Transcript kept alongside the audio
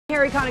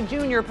Harry Connick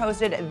Jr.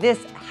 posted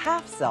this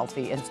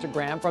half-selfie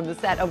Instagram from the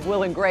set of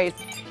Will and Grace.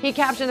 He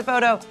captioned the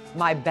photo,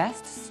 "My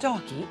best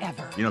stalkie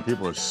ever." You know,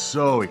 people are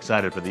so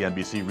excited for the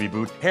NBC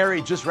reboot. Harry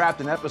just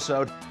wrapped an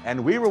episode,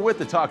 and we were with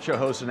the talk show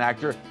host and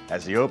actor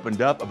as he opened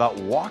up about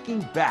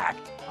walking back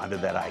onto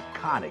that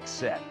iconic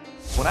set.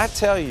 When I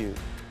tell you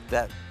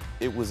that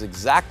it was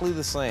exactly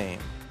the same,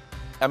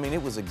 I mean,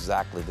 it was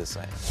exactly the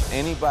same.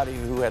 Anybody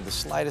who had the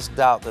slightest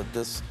doubt that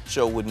this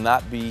show would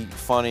not be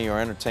funny or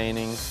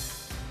entertaining,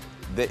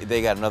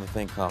 they got another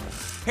thing coming.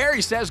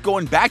 Harry says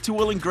going back to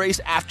Will and Grace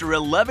after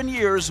 11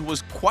 years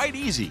was quite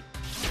easy.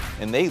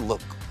 And they look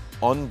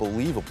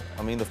unbelievable.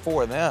 I mean, the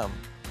four of them,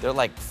 they're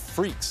like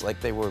freaks, like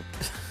they were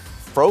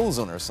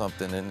frozen or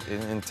something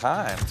in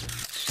time.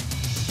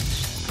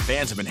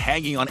 Fans have been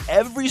hanging on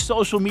every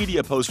social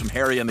media post from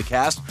Harry and the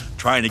cast,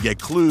 trying to get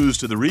clues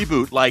to the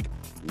reboot, like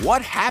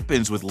what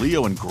happens with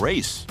Leo and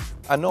Grace.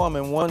 I know I'm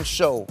in one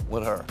show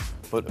with her,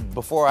 but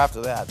before or after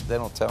that, they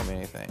don't tell me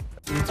anything.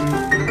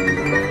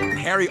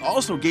 Harry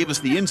also gave us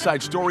the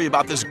inside story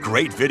about this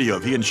great video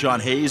of he and Sean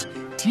Hayes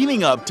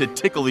teaming up to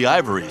tickle the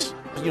ivories.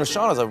 You know,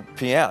 Sean is a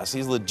pianist.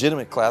 He's a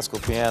legitimate classical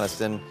pianist,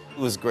 and it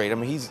was great. I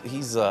mean,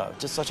 he's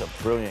just such a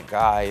brilliant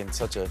guy and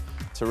such a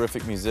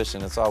terrific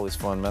musician. It's always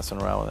fun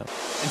messing around with him.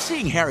 And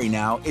seeing Harry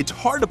now, it's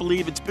hard to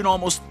believe it's been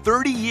almost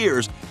 30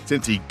 years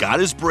since he got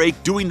his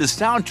break doing the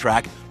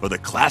soundtrack for the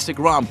classic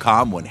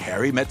rom-com When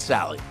Harry Met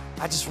Sally.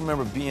 I just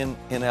remember being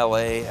in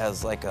LA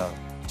as like a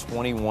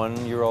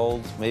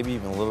 21-year-old, maybe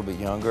even a little bit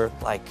younger,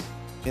 like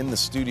in the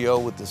studio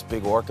with this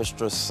big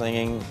orchestra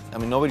singing. I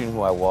mean, nobody knew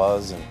who I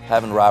was, and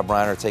having Rob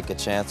Reiner take a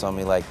chance on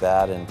me like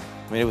that, and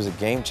I mean, it was a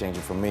game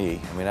changer for me.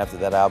 I mean, after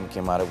that album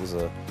came out, it was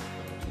a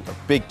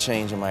big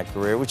change in my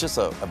career. It was just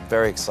a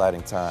very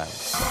exciting time.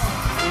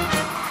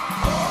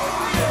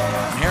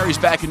 Harry's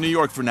back in New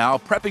York for now,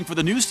 prepping for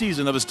the new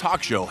season of his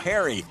talk show,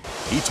 Harry.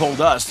 He told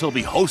us he'll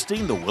be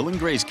hosting the Will and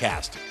Grace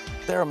cast.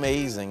 They're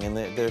amazing, and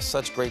they're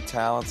such great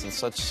talents and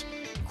such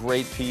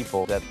great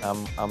people that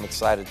I'm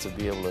excited to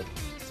be able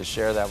to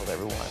share that with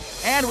everyone.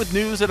 And with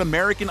news that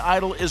American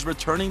Idol is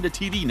returning to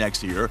TV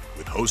next year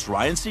with host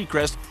Ryan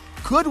Seacrest,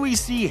 could we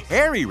see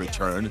Harry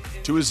return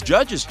to his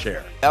judge's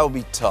chair? That would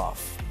be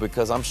tough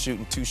because I'm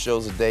shooting 2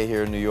 shows a day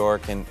here in New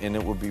York, and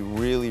it would be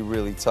really,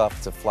 really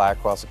tough to fly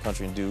across the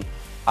country and do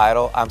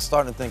Idol. I'm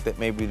starting to think that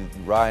maybe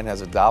Ryan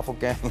has a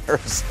doppelganger or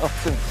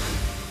something.